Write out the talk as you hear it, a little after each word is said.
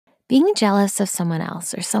Being jealous of someone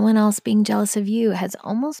else or someone else being jealous of you has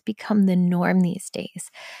almost become the norm these days.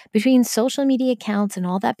 Between social media accounts and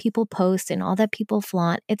all that people post and all that people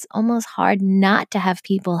flaunt, it's almost hard not to have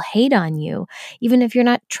people hate on you, even if you're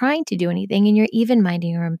not trying to do anything and you're even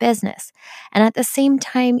minding your own business. And at the same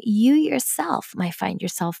time, you yourself might find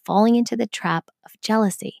yourself falling into the trap of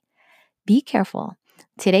jealousy. Be careful.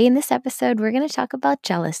 Today, in this episode, we're going to talk about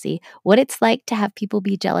jealousy, what it's like to have people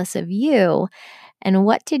be jealous of you, and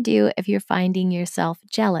what to do if you're finding yourself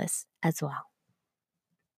jealous as well.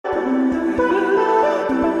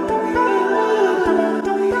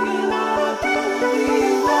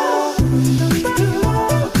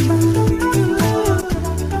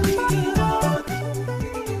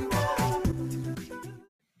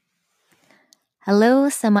 Hello,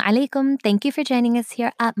 Assalamu alaikum. Thank you for joining us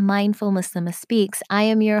here at Mindful Muslima Speaks. I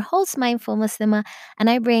am your host, Mindful Muslima, and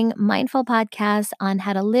I bring mindful podcasts on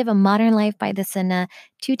how to live a modern life by the Sunnah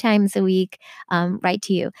 2 times a week right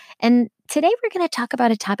to you. And today we're going to talk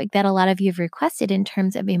about a topic that a lot of you have requested in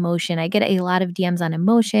terms of emotion. I get a lot of DMs on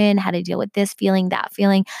emotion, how to deal with this feeling, that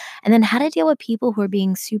feeling, and then how to deal with people who are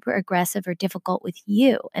being super aggressive or difficult with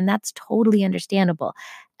you. And that's totally understandable,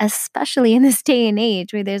 especially in this day and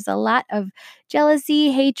age where there's a lot of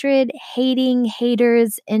jealousy, hatred, hating,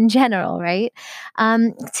 haters in general, right?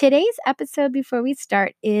 Today's episode, before we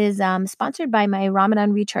start, is sponsored by my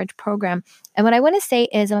Ramadan Recharge program. And what I want to say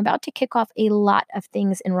is I'm about to kick off a lot of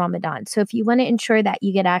things in Ramadan. So if you want to ensure that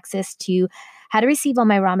you get access to how to receive all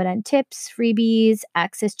my Ramadan tips, freebies,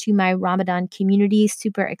 access to my Ramadan community,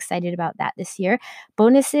 super excited about that this year,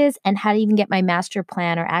 bonuses, and how to even get my master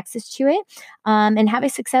plan or access to it, and have a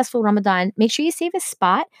successful Ramadan, make sure you save a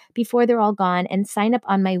spot before they're all gone and sign up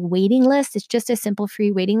on my waiting list. It's just a simple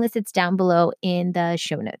free waiting list. It's down below in the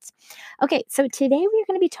show notes. Okay, so today we're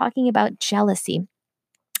going to be talking about jealousy.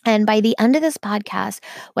 And by the end of this podcast,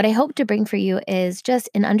 what I hope to bring for you is just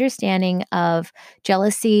an understanding of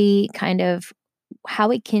jealousy, kind of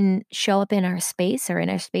how it can show up in our space or in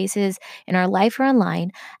our spaces in our life or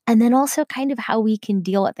online, and then also kind of how we can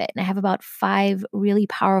deal with it. And I have about 5 really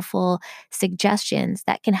powerful suggestions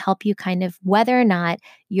that can help you kind of whether or not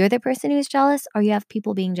you're the person who's jealous or you have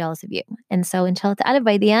people being jealous of you. And so until it's added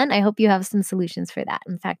by the end, I hope you have some solutions for that.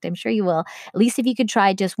 In fact, I'm sure you will. At least if you could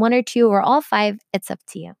try just 1 or 2 or all 5, it's up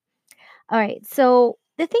to you. All right. So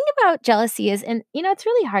the thing about jealousy is, and it's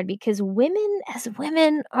really hard because as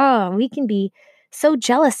women, we can be so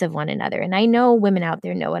jealous of one another. And I know women out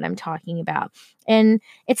there know what I'm talking about. And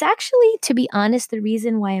it's actually, to be honest, the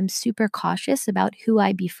reason why I'm super cautious about who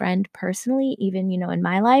I befriend personally, even, in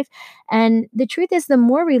my life. And the truth is, the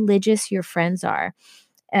more religious your friends are,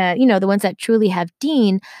 the ones that truly have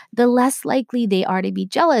deen, the less likely they are to be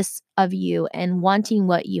jealous of you and wanting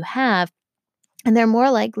what you have. And they're more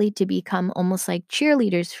likely to become almost like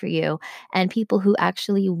cheerleaders for you and people who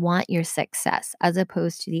actually want your success as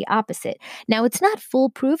opposed to the opposite. Now, it's not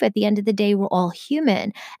foolproof. At the end of the day, we're all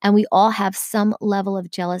human and we all have some level of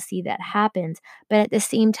jealousy that happens. But at the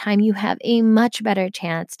same time, you have a much better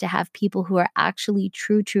chance to have people who are actually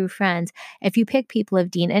true friends if you pick people of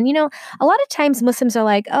deen. And, a lot of times Muslims are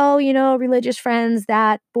like, oh, religious friends,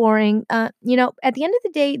 that boring. At the end of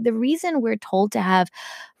the day, the reason we're told to have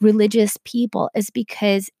religious people is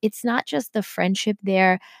because it's not just the friendship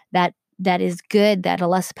there that is good that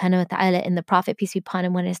Allah subhanahu wa ta'ala and the Prophet, peace be upon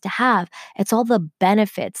him, want us to have. It's all the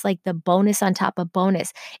benefits, like the bonus on top of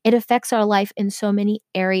bonus. It affects our life in so many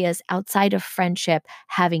areas outside of friendship,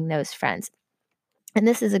 having those friends. And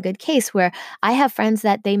this is a good case where I have friends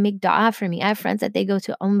that they make dua for me. I have friends that they go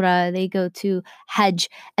to Umrah, they go to Hajj,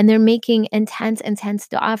 and they're making intense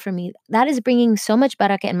dua for me. That is bringing so much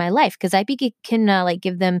barakah in my life because I can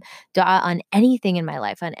give them dua on anything in my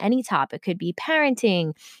life, on any topic. It could be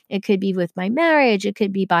parenting, it could be with my marriage, it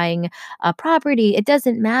could be buying a property. It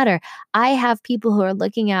doesn't matter. I have people who are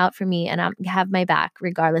looking out for me and have my back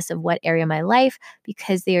regardless of what area of my life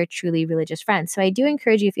because they are truly religious friends. So I do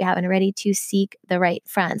encourage you, if you haven't already, to seek the right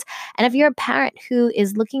friends. And if you're a parent who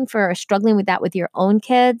is looking for or struggling with that with your own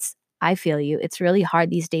kids, I feel you. It's really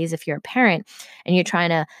hard these days if you're a parent and you're trying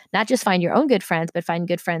to not just find your own good friends, but find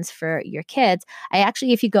good friends for your kids.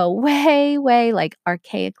 If you go way, like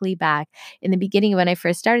archaically back in the beginning when I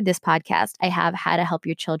first started this podcast, I have how to help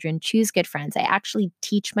your children choose good friends. I actually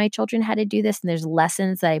teach my children how to do this, and there's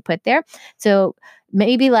lessons that I put there. So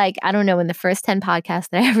maybe I don't know, in the first 10 podcasts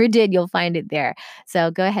that I ever did, you'll find it there.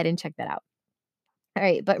 So go ahead and check that out. All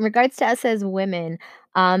right. But in regards to us as women,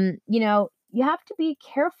 you have to be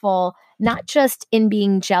careful, not just in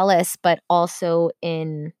being jealous, but also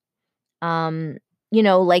in,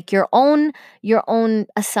 your own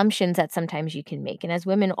assumptions that sometimes you can make. And as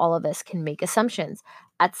women, all of us can make assumptions.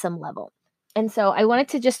 at some level. And so I wanted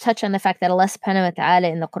to just touch on the fact that Allah subhanahu wa ta'ala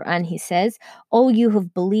in the Quran, He says, "O you who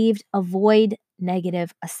have believed, avoid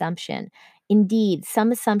negative assumption. Indeed,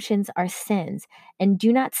 some assumptions are sins, and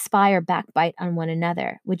do not spy or backbite on one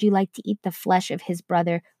another. Would you like to eat the flesh of his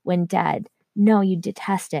brother when dead? No, you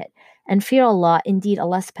detest it. And fear Allah. Indeed,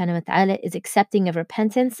 Allah subhanahu wa ta'ala is accepting of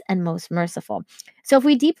repentance and most merciful." So if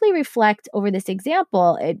we deeply reflect over this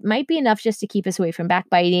example, it might be enough just to keep us away from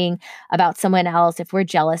backbiting about someone else if we're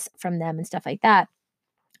jealous from them and stuff like that.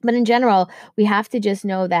 But in general, we have to just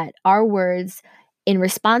know that our words in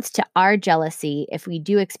response to our jealousy, if we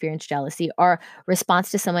do experience jealousy, or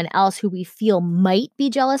response to someone else who we feel might be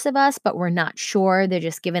jealous of us, but we're not sure, they're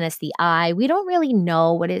just giving us the eye. We don't really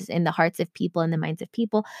know what is in the hearts of people and the minds of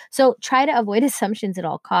people. So try to avoid assumptions at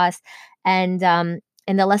all costs. And Allah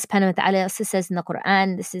subhanahu wa ta'ala also says in the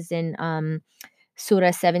Quran, this is in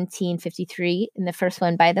Surah 1753. In the first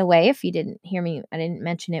one, by the way, if you didn't hear me, I didn't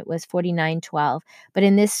mention it, was 49:12. But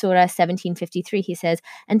in this Surah 1753, He says,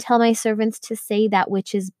 "And tell my servants to say that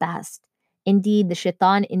which is best. Indeed, the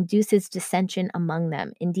shaitan induces dissension among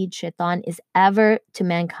them. Indeed, shaitan is ever to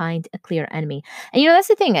mankind a clear enemy." And that's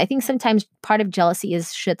the thing. I think sometimes part of jealousy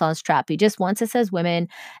is shaitan's trap. He just wants us as women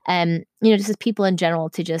and, just as people in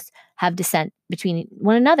general to just have dissent between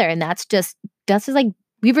one another. And that's just like,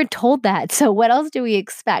 we were told that. So what else do we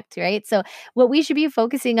expect, right? So what we should be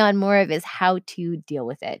focusing on more of is how to deal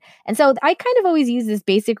with it. And so I kind of always use this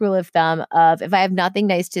basic rule of thumb of, if I have nothing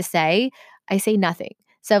nice to say, I say nothing.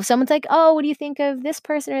 So if someone's like, "Oh, what do you think of this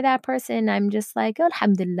person or that person?" I'm just like, "Oh,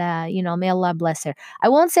 alhamdulillah, may Allah bless her." I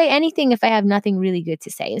won't say anything if I have nothing really good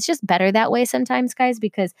to say. It's just better that way sometimes, guys,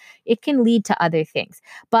 because it can lead to other things.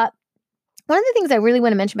 But one of the things I really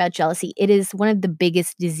want to mention about jealousy, it is one of the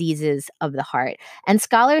biggest diseases of the heart. And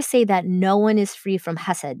scholars say that no one is free from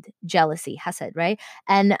hasad, jealousy, hasad, right?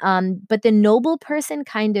 And but the noble person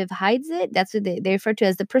kind of hides it. That's what they refer to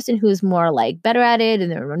as the person who's more like better at it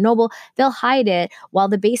and they're more noble. They'll hide it while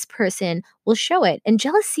the base person will show it. And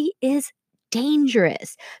jealousy is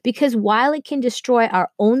dangerous because while it can destroy our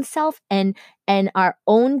own self and our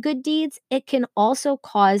own good deeds, it can also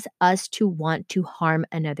cause us to want to harm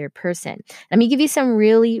another person. Let me give you some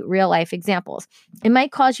really real life examples. It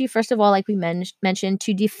might cause you, first of all, like we mentioned,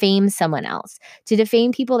 to defame someone else. To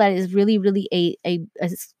defame people, that is really, really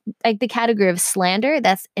like the category of slander.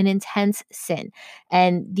 That's an intense sin.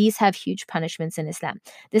 And these have huge punishments in Islam.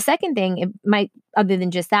 The second thing, it might, other than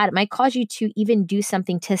just that, it might cause you to even do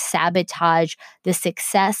something to sabotage the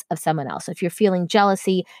success of someone else. So if you're feeling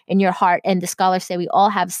jealousy in your heart, and the scholars say we all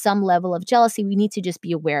have some level of jealousy, we need to just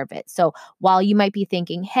be aware of it. So while you might be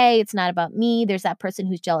thinking, "Hey, it's not about me, there's that person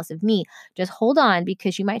who's jealous of me," just hold on,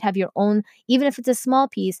 because you might have your own, even if it's a small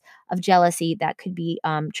piece of jealousy, that could be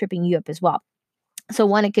tripping you up as well. So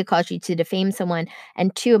one, it could cause you to defame someone,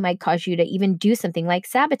 and two, it might cause you to even do something like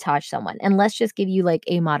sabotage someone. And let's just give you like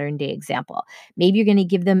a modern day example. Maybe you're going to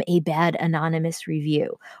give them a bad anonymous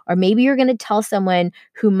review, or maybe you're going to tell someone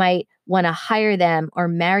who might want to hire them or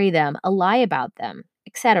marry them a lie about them,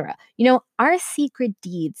 etc. Our secret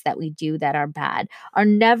deeds that we do that are bad are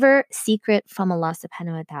never secret from Allah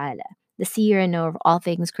subhanahu wa ta'ala, the seer and knower of all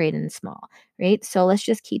things great and small, right? So let's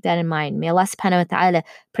just keep that in mind. May Allah subhanahu wa ta'ala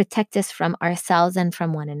protect us from ourselves and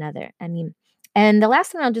from one another. And the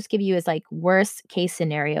last thing I'll just give you is like worst case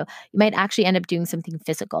scenario. You might actually end up doing something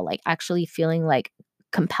physical, like actually feeling like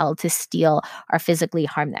compelled to steal or physically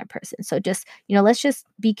harm that person. So just, let's just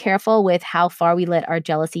be careful with how far we let our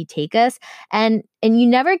jealousy take us. And you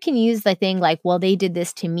never can use the thing like, "Well, they did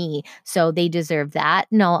this to me, so they deserve that."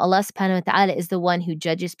 No, Allah subhanahu wa ta'ala is the one who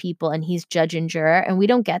judges people, and He's judge and juror, and we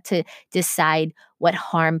don't get to decide what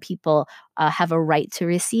harm people have a right to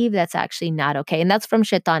receive. That's actually not okay. And that's from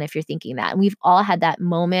shaitan if you're thinking that. And we've all had that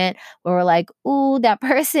moment where we're like, "Ooh, that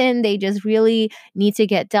person, they just really need to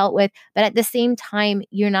get dealt with." But at the same time,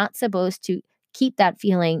 you're not supposed to keep that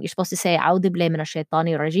feeling. You're supposed to say, "A'udhu billahi minash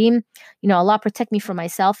shaitani rajim." Allah protect me from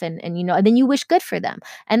myself, and then you wish good for them.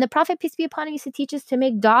 And the Prophet, peace be upon him, used to teach us to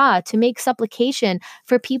make dua, to make supplication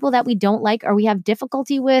for people that we don't like or we have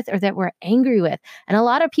difficulty with or that we're angry with. And a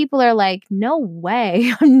lot of people are like, "No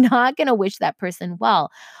way, I'm not going to wish that person well."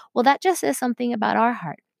 Well, that just says something about our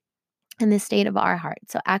heart and the state of our heart.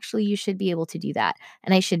 So actually, you should be able to do that.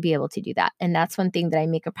 And I should be able to do that. And that's one thing that I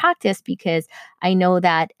make a practice, because I know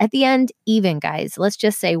that at the end, even guys, let's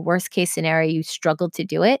just say worst case scenario, you struggle to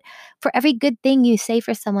do it. For every good thing you say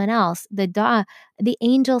for someone else, the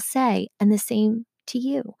angels say, and the same to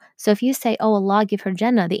you. So if you say, "Oh, Allah give her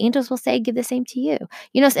Jannah," the angels will say, "Give the same to you."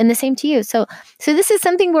 And the same to you. So this is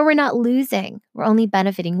something where we're not losing. We're only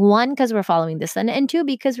benefiting. One, because we're following the Sunnah, and two,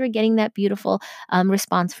 because we're getting that beautiful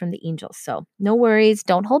response from the angels. So no worries.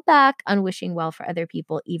 Don't hold back on wishing well for other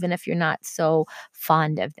people, even if you're not so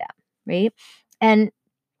fond of them, right? And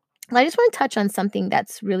I just want to touch on something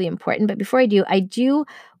that's really important. But before I do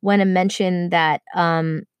want to mention that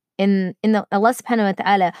in the Allah subhanahu wa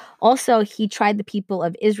ta'ala, also he tried the people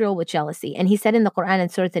of Israel with jealousy. And he said in the Quran in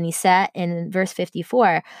Surah An-Nisa in verse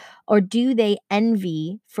 54, or do they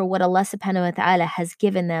envy for what Allah subhanahu wa ta'ala has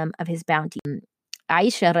given them of his bounty?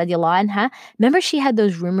 Aisha radiallahu anha, remember she had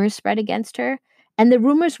those rumors spread against her? And the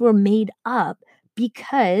rumors were made up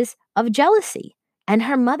because of jealousy. And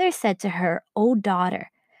her mother said to her, "O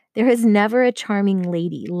daughter, there is never a charming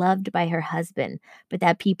lady loved by her husband, but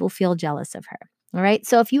that people feel jealous of her." All right.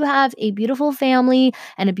 So if you have a beautiful family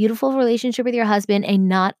and a beautiful relationship with your husband, and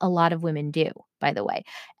not a lot of women do, by the way.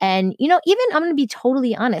 And, even I'm going to be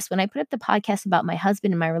totally honest, when I put up the podcast about my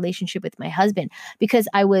husband and my relationship with my husband, because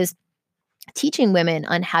I was teaching women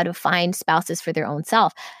on how to find spouses for their own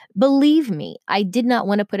self. Believe me, I did not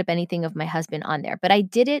want to put up anything of my husband on there, but I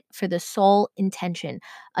did it for the sole intention.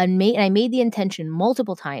 And I made the intention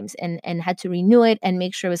multiple times and had to renew it and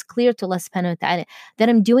make sure it was clear to Allah subhanahu wa ta'ala that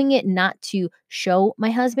I'm doing it not to show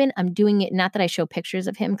my husband. I'm doing it not that I show pictures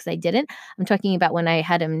of him, because I didn't. I'm talking about when I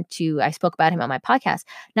spoke about him on my podcast.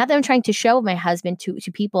 Not that I'm trying to show my husband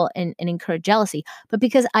to people and encourage jealousy, but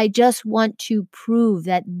because I just want to prove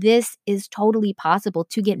that this is totally possible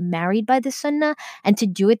to get married by the Sunnah and to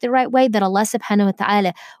do it the right way, that Allah subhanahu wa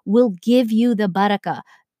ta'ala will give you the barakah.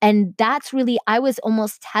 And that's really, I was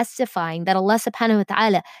almost testifying that Allah subhanahu wa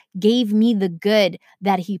ta'ala gave me the good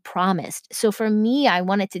that he promised. So for me, I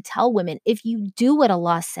wanted to tell women, if you do what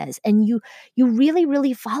Allah says and you really,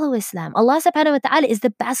 really follow Islam, Allah subhanahu wa ta'ala is the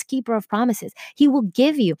best keeper of promises. He will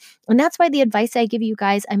give you. And that's why the advice I give you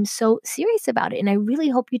guys, I'm so serious about it. And I really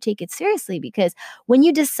hope you take it seriously, because when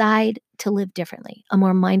you decide to live differently, a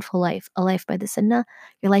more mindful life, a life by the Sunnah,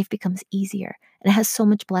 your life becomes easier and it has so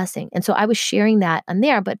much blessing. And so I was sharing that on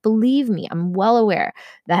there, but believe me, I'm well aware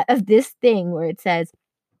that of this thing where it says,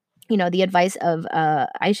 the advice of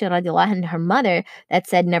Aisha radiallahu anha and her mother that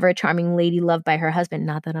said, never a charming lady loved by her husband.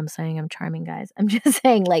 Not that I'm saying I'm charming, guys. I'm just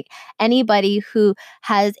saying, like, anybody who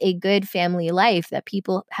has a good family life, that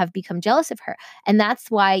people have become jealous of her. And that's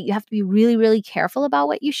why you have to be really, really careful about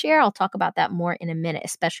what you share. I'll talk about that more in a minute,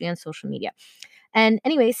 especially on social media. And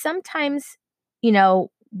anyway, sometimes,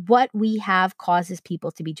 what we have causes people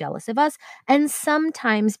to be jealous of us. And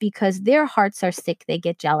sometimes because their hearts are sick, they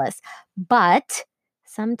get jealous. But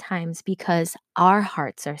sometimes because our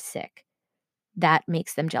hearts are sick, that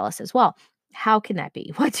makes them jealous as well. How can that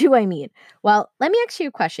be? What do I mean? Well, let me ask you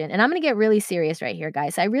a question, and I'm going to get really serious right here,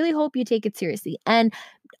 guys. I really hope you take it seriously and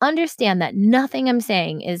understand that nothing I'm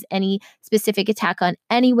saying is any specific attack on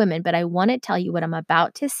any women, but I want to tell you what I'm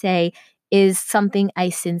about to say is something I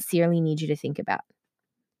sincerely need you to think about.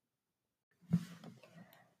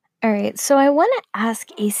 All right, so I want to ask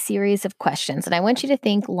a series of questions, and I want you to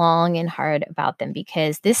think long and hard about them,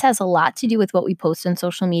 because this has a lot to do with what we post on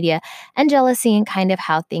social media and jealousy and kind of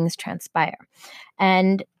how things transpire.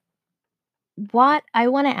 And what I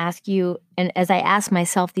want to ask you, and as I ask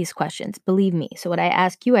myself these questions, believe me, so what I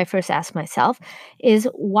ask you, I first ask myself, is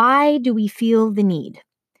why do we feel the need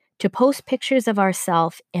to post pictures of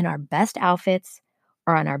ourselves in our best outfits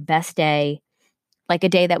or on our best day, like a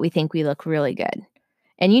day that we think we look really good?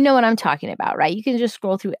 And you know what I'm talking about, right? You can just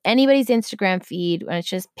scroll through anybody's Instagram feed and it's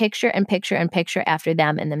just picture and picture and picture after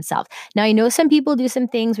them and themselves. Now, I know some people do some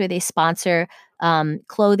things where they sponsor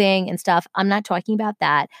clothing and stuff. I'm not talking about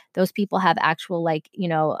that. Those people have actual,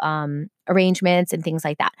 arrangements and things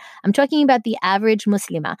like that. I'm talking about the average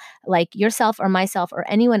Muslima, like yourself or myself or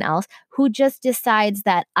anyone else, who just decides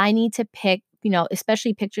that I need to pick,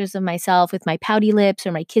 especially pictures of myself with my pouty lips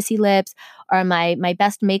or my kissy lips, or my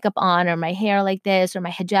best makeup on, or my hair like this, or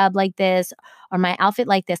my hijab like this, or my outfit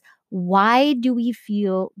like this. Why do we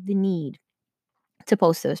feel the need to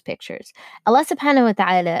post those pictures? Allah subhanahu wa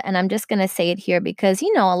ta'ala, and I'm just going to say it here because,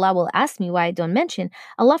 Allah will ask me why I don't mention,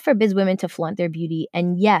 Allah forbids women to flaunt their beauty,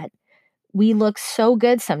 and yet we look so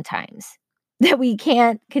good sometimes that we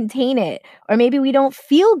can't contain it. Or maybe we don't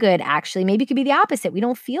feel good, actually. Maybe it could be the opposite. We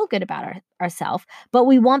don't feel good about ourselves, but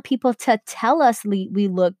we want people to tell us we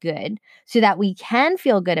look good so that we can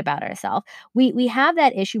feel good about ourselves. We have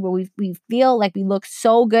that issue where we feel like we look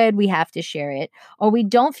so good, we have to share it, or we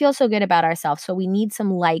don't feel so good about ourselves, so we need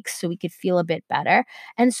some likes so we could feel a bit better.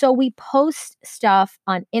 And so we post stuff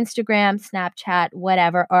on Instagram, Snapchat,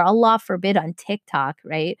 whatever, or Allah forbid on TikTok,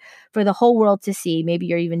 right? For the whole world to see. Maybe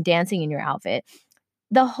you're even dancing in your outfit.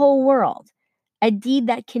 The whole world. A deed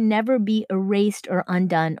that can never be erased or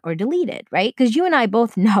undone or deleted, right? Because you and I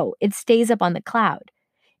both know it stays up on the cloud.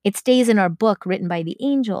 It stays in our book written by the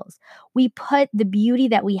angels. We put the beauty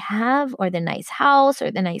that we have, or the nice house, or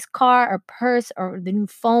the nice car, or purse, or the new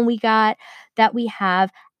phone we got that we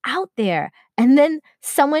have out there. And then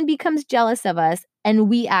someone becomes jealous of us and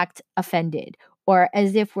we act offended or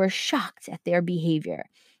as if we're shocked at their behavior.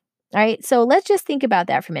 All right. So let's just think about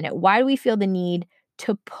that for a minute. Why do we feel the need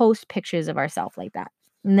to post pictures of ourselves like that?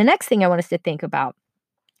 And the next thing I want us to think about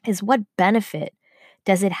is, what benefit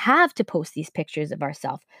does it have to post these pictures of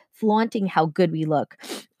ourselves, flaunting how good we look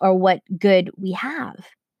or what good we have?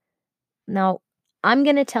 Now, I'm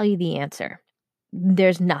going to tell you the answer.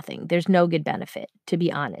 There's nothing. There's no good benefit, to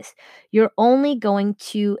be honest. You're only going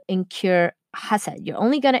to incur hasad. You're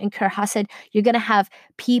only going to incur hasad. You're going to have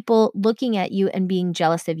people looking at you and being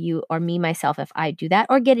jealous of you, or me, myself, if I do that,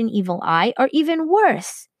 or get an evil eye, or even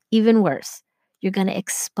worse, you're going to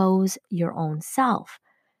expose your own self.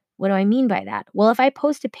 What do I mean by that? Well, if I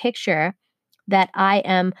post a picture that I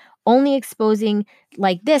am only exposing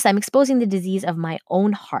like this, I'm exposing the disease of my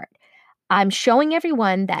own heart. I'm showing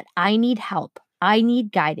everyone that I need help. I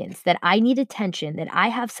need guidance, that I need attention, that I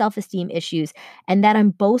have self-esteem issues, and that I'm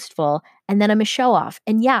boastful, and that I'm a show-off.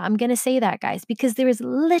 And yeah, I'm going to say that, guys, because there is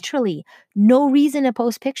literally no reason to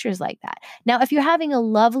post pictures like that. Now, if you're having a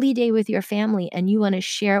lovely day with your family and you want to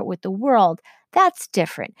share it with the world, that's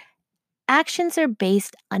different. Actions are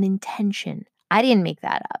based on intention. I didn't make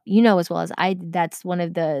that up. You know as well as I did, that's one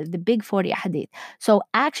of the big 40 hadith. So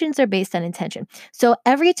actions are based on intention. So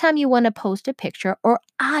every time you want to post a picture, or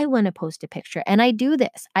I want to post a picture, and I do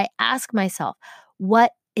this, I ask myself,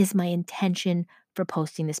 what is my intention for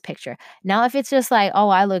posting this picture? Now, if it's just like, oh,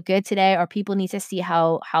 I look good today, or people need to see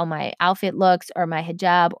how my outfit looks, or my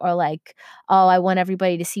hijab, or like, oh, I want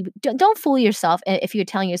everybody to see. Don't fool yourself if you're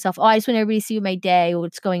telling yourself, oh, I just want everybody to see my day,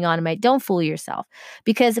 what's going on in my. Don't fool yourself,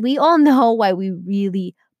 because we all know why we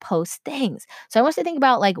really post things. So I want us to think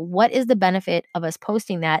about, like, what is the benefit of us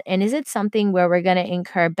posting that, and is it something where we're going to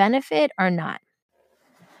incur benefit or not?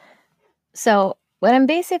 So what I'm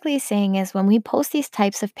basically saying is, when we post these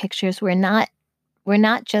types of pictures, we're not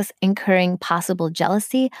just incurring possible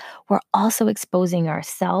jealousy, we're also exposing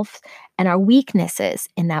ourselves and our weaknesses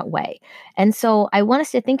in that way. And so I want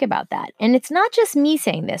us to think about that. And it's not just me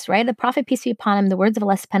saying this, right? The Prophet, peace be upon him, the words of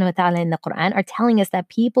Allah subhanahu wa ta'ala in the Quran are telling us that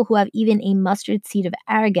people who have even a mustard seed of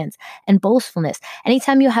arrogance and boastfulness,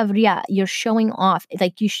 anytime you have riyah, you're showing off.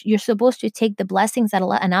 Like you're supposed to take the blessings that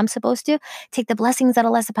Allah, and I'm supposed to take the blessings that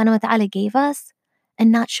Allah subhanahu wa ta'ala gave us and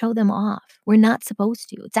not show them off. We're not supposed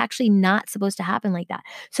to. It's actually not supposed to happen like that.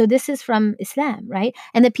 So this is from Islam, right?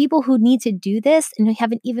 And the people who need to do this and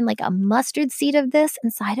haven't even like a mustard seed of this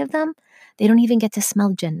inside of them, they don't even get to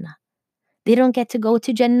smell Jannah. They don't get to go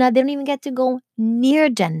to Jannah. They don't even get to go near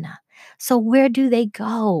Jannah. So where do they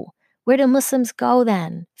go? Where do Muslims go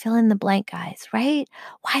then? Fill in the blank, guys, right?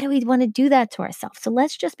 Why do we want to do that to ourselves? So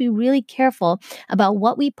let's just be really careful about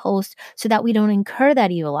what we post so that we don't incur that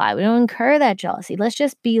evil eye. We don't incur that jealousy. Let's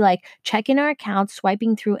just be like checking our accounts,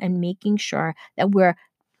 swiping through, and making sure that we're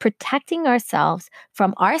protecting ourselves,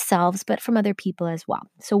 but from other people as well.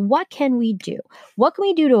 So what can we do? What can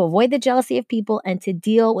we do to avoid the jealousy of people and to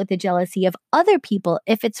deal with the jealousy of other people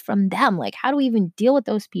if it's from them? Like, how do we even deal with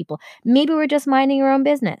those people? Maybe we're just minding our own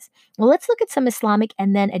business. Well, let's look at some Islamic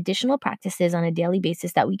and then additional practices on a daily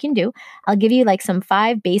basis that we can do. I'll give you like some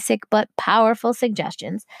 5 basic but powerful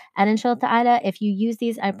suggestions. And inshallah ta'ala, if you use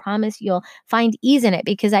these, I promise you'll find ease in it,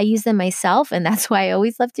 because I use them myself. And that's why I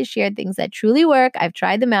always love to share things that truly work. I've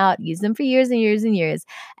tried them out, used them for years and years and years.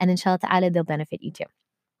 And inshallah ta'ala, they'll benefit you too.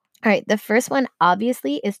 All right, the first one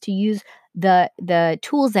obviously is to use the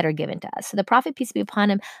tools that are given to us. So the Prophet, peace be upon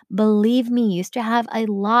him, believe me, used to have a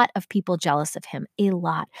lot of people jealous of him, a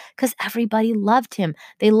lot, because everybody loved him.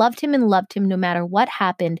 They loved him and loved him no matter what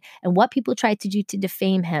happened and what people tried to do to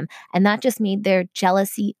defame him. And that just made their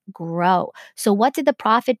jealousy grow. So what did the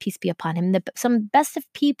Prophet, peace be upon him, some best of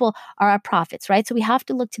people are our prophets, right? So we have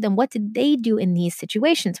to look to them. What did they do in these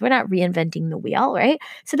situations? We're not reinventing the wheel, right?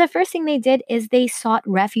 So the first thing they did is they sought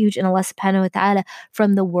refuge in Allah subhanahu wa ta'ala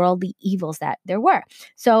from the worldly evil evils that there were.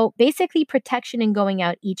 So basically, protection in going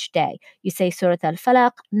out each day. You say Surah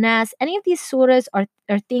Al-Falaq, Nas, any of these surahs are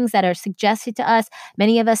things that are suggested to us.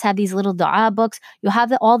 Many of us have these little dua books. You'll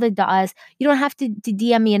have all the du'as. You don't have to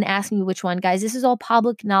DM me and ask me which one, guys. This is all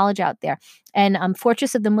public knowledge out there. And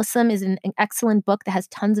Fortress of the Muslim is an excellent book that has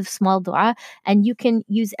tons of small dua, and you can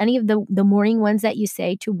use any of the morning ones that you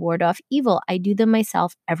say to ward off evil. I do them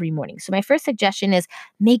myself every morning. So my first suggestion is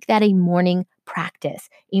make that a morning practice,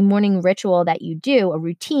 a morning ritual that you do, a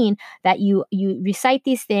routine that you recite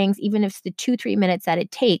these things, even if it's the 2-3 minutes that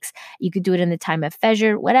it takes. You could do it in the time of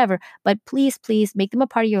Fajr, whatever. But please, please make them a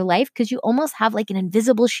part of your life, because you almost have like an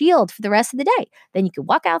invisible shield for the rest of the day. Then you could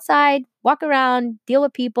walk outside, walk around, deal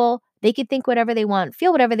with people. They could think whatever they want,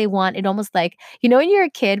 feel whatever they want. It almost like, when you're a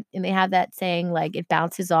kid and they have that saying, like it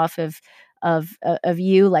bounces off of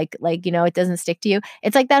you, like it doesn't stick to you.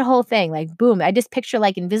 It's like that whole thing, like boom. I just picture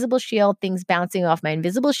like invisible shield, things bouncing off my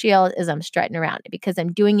invisible shield as I'm strutting around, because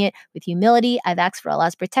I'm doing it with humility. I've asked for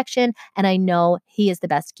Allah's protection, and I know He is the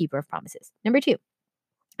best keeper of promises. Number 2,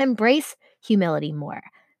 embrace humility more.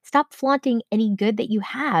 Stop flaunting any good that you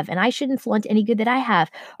have, and I shouldn't flaunt any good that I have.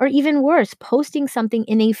 Or even worse, posting something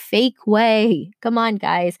in a fake way. Come on,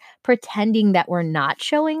 guys, pretending that we're not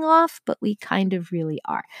showing off, but we kind of really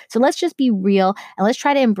are. So let's just be real, and let's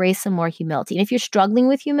try to embrace some more humility. And if you're struggling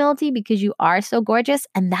with humility because you are so gorgeous,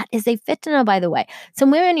 and that is a fitna, by the way. Some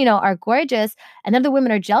women, are gorgeous, and other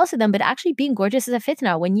women are jealous of them, but actually being gorgeous is a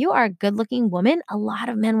fitna. When you are a good-looking woman, a lot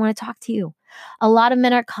of men want to talk to you. A lot of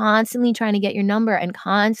men are constantly trying to get your number and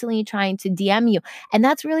constantly trying to DM you. And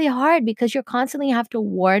that's really hard, because you're constantly have to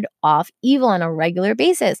ward off evil on a regular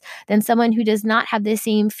basis than someone who does not have the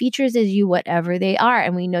same features as you, whatever they are.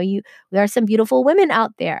 And we know there are some beautiful women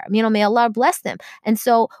out there. May Allah bless them. And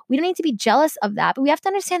so we don't need to be jealous of that, but we have to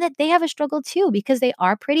understand that they have a struggle too, because they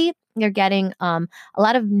are pretty. They're getting a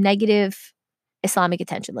lot of negative Islamic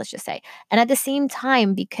attention, let's just say. And at the same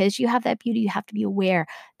time, because you have that beauty, you have to be aware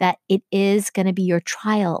that it is going to be your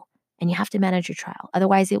trial, and you have to manage your trial.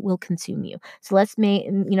 Otherwise, it will consume you. So let's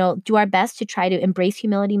do our best to try to embrace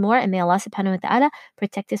humility more, and may Allah subhanahu wa ta'ala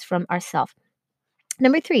protect us from ourselves.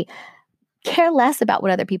 Number 3, care less about what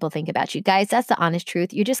other people think about you. Guys, that's the honest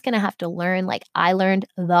truth. You're just going to have to learn, like I learned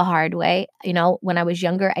the hard way. When I was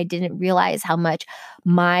younger, I didn't realize how much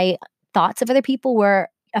my thoughts of other people were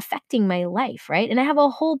affecting my life, right? And I have a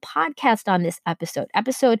whole podcast on this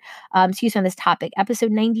on this topic, episode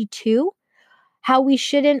 92, how we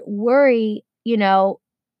shouldn't worry,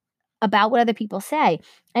 about what other people say.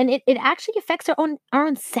 And it actually affects our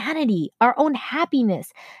own sanity, our own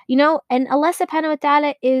happiness, and Allah subhanahu wa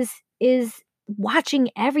ta'ala is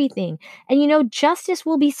watching everything. And justice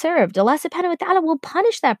will be served. Allah subhanahu wa ta'ala will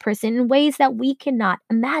punish that person in ways that we cannot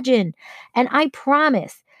imagine. And I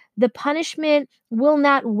promise, the punishment will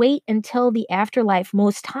not wait until the afterlife.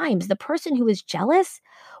 Most times, the person who is jealous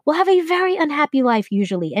will have a very unhappy life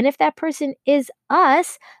usually. And if that person is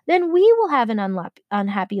us, then we will have an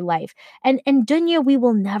unhappy life. And in dunya, we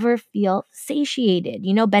will never feel satiated.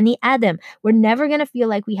 Bani Adam, we're never going to feel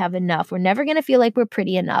like we have enough. We're never going to feel like we're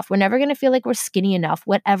pretty enough. We're never going to feel like we're skinny enough,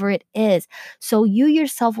 whatever it is. So you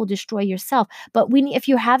yourself will destroy yourself. But if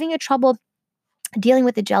you're having a trouble dealing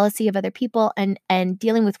with the jealousy of other people and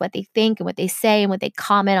dealing with what they think and what they say and what they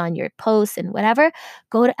comment on your posts and whatever,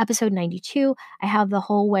 go to episode 92. I have the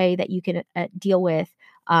whole way that you can deal with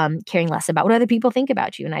caring less about what other people think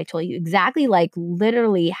about you. And I told you exactly, like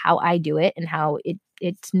literally how I do it and how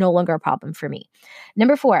it's no longer a problem for me.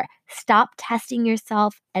 Number 4, stop testing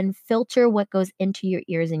yourself and filter what goes into your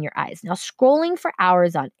ears and your eyes. Now, scrolling for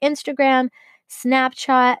hours on Instagram,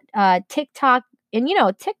 Snapchat, TikTok, and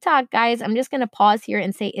TikTok, guys, I'm just going to pause here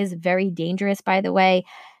and say is very dangerous, by the way,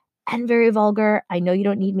 and very vulgar. I know you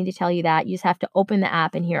don't need me to tell you that. You just have to open the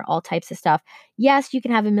app and hear all types of stuff. Yes, you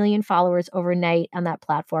can have 1 million followers overnight on that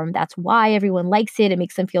platform. That's why everyone likes it. It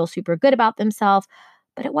makes them feel super good about themselves.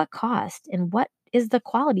 But at what cost? And what is the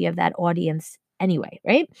quality of that audience anyway,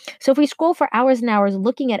 right? So if we scroll for hours and hours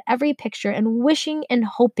looking at every picture and wishing and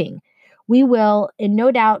hoping, we will, in no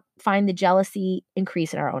doubt, find the jealousy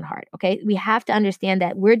increase in our own heart, okay? We have to understand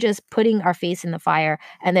that we're just putting our face in the fire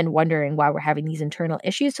and then wondering why we're having these internal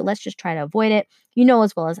issues. So let's just try to avoid it. You know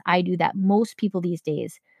as well as I do that most people these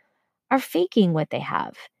days are faking what they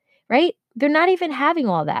have, right? They're not even having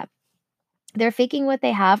all that. They're faking what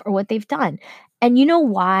they have or what they've done. And you know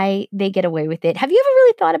why they get away with it? Have you ever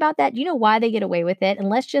really thought about that? You know why they get away with it? And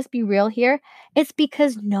let's just be real here. It's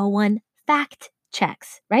because no one fact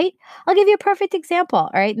checks, right? I'll give you a perfect example, all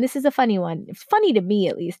right? And this is a funny one. It's funny to me,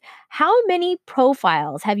 at least. How many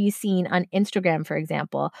profiles have you seen on Instagram, for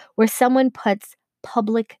example, where someone puts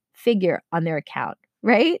public figure on their account,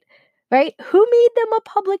 right? right? Who made them a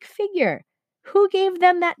public figure? Who gave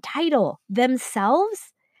them that title?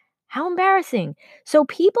 Themselves? How embarrassing. So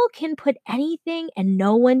people can put anything and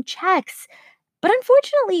no one checks. But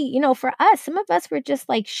unfortunately, for us, some of us were just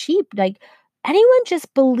like sheep. Like anyone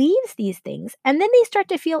just believes these things. And then they start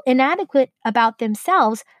to feel inadequate about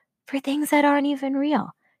themselves for things that aren't even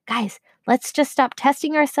real. Guys, let's just stop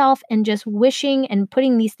testing ourselves and just wishing and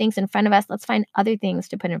putting these things in front of us. Let's find other things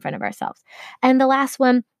to put in front of ourselves. And the last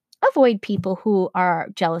one, avoid people who are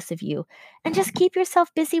jealous of you and just keep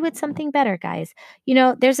yourself busy with something better, guys.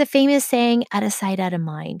 There's a famous saying, out of sight, out of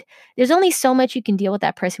mind. There's only so much you can deal with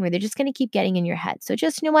that person where they're just going to keep getting in your head. So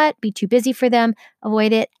just, be too busy for them,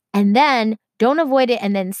 avoid it, and then don't avoid it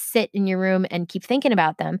and then sit in your room and keep thinking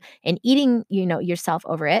about them and eating, yourself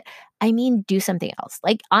over it. I mean, do something else.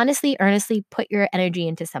 Like honestly, earnestly put your energy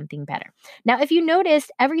into something better. Now, if you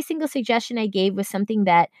noticed, every single suggestion I gave was something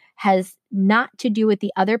that has not to do with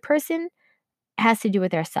the other person, has to do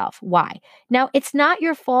with ourselves. Why? Now, it's not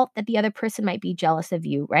your fault that the other person might be jealous of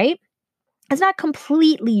you, right? It's not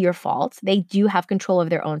completely your fault. They do have control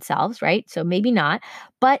of their own selves, right? So maybe not.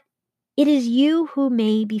 But it is you who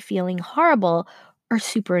may be feeling horrible or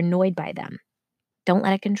super annoyed by them. Don't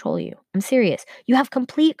let it control you. I'm serious. You have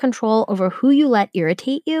complete control over who you let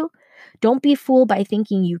irritate you. Don't be fooled by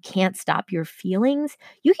thinking you can't stop your feelings.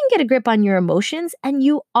 You can get a grip on your emotions and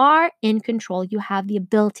you are in control. You have the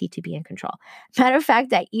ability to be in control. Matter of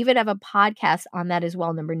fact, I even have a podcast on that as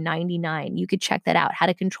well, number 99. You could check that out, how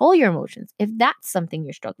to control your emotions if that's something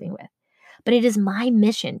you're struggling with. But it is my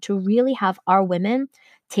mission to really have our women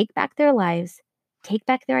take back their lives, take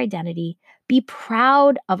back their identity, be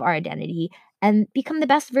proud of our identity, and become the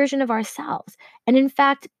best version of ourselves. And in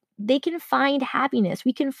fact, they can find happiness.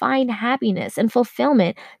 We can find happiness and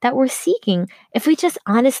fulfillment that we're seeking if we just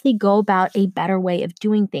honestly go about a better way of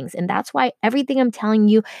doing things. And that's why everything I'm telling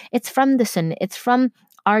you, it's from the Sunnah, it's from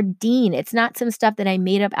our deen. It's not some stuff that I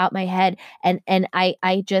made up out my head and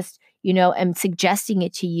I just am suggesting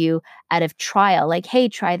it to you out of trial, like, hey,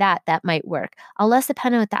 try that. That might work. Allah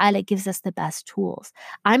subhanahu wa ta'ala gives us the best tools.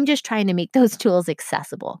 I'm just trying to make those tools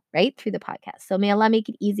accessible, right, through the podcast. So may Allah make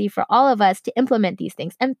it easy for all of us to implement these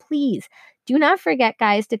things. And please do not forget,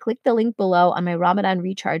 guys, to click the link below on my Ramadan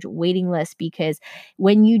Recharge waiting list, because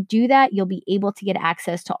when you do that, you'll be able to get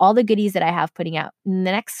access to all the goodies that I have putting out in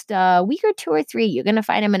the next week or 2 or 3. You're going to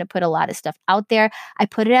find I'm going to put a lot of stuff out there. I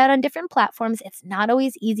put it out on different platforms. It's not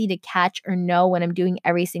always easy to catch or know when I'm doing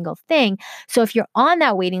every single thing. So if you're on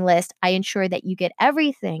that waiting list, I ensure that you get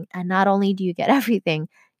everything. And not only do you get everything,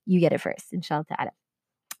 you get it first, inshallah ta'ala.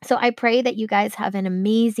 So I pray that you guys have an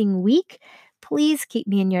amazing week. Please keep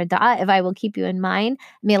me in your dua if I will keep you in mind.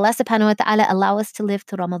 May Allah subhanahu wa ta'ala allow us to live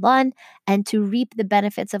to Ramadan and to reap the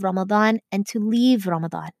benefits of Ramadan and to leave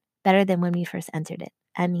Ramadan better than when we first entered it.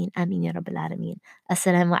 Ameen, ameen, ya Rabbil Alameen.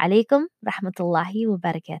 Assalamu alaikum, rahmatullahi wa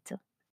barakatuh.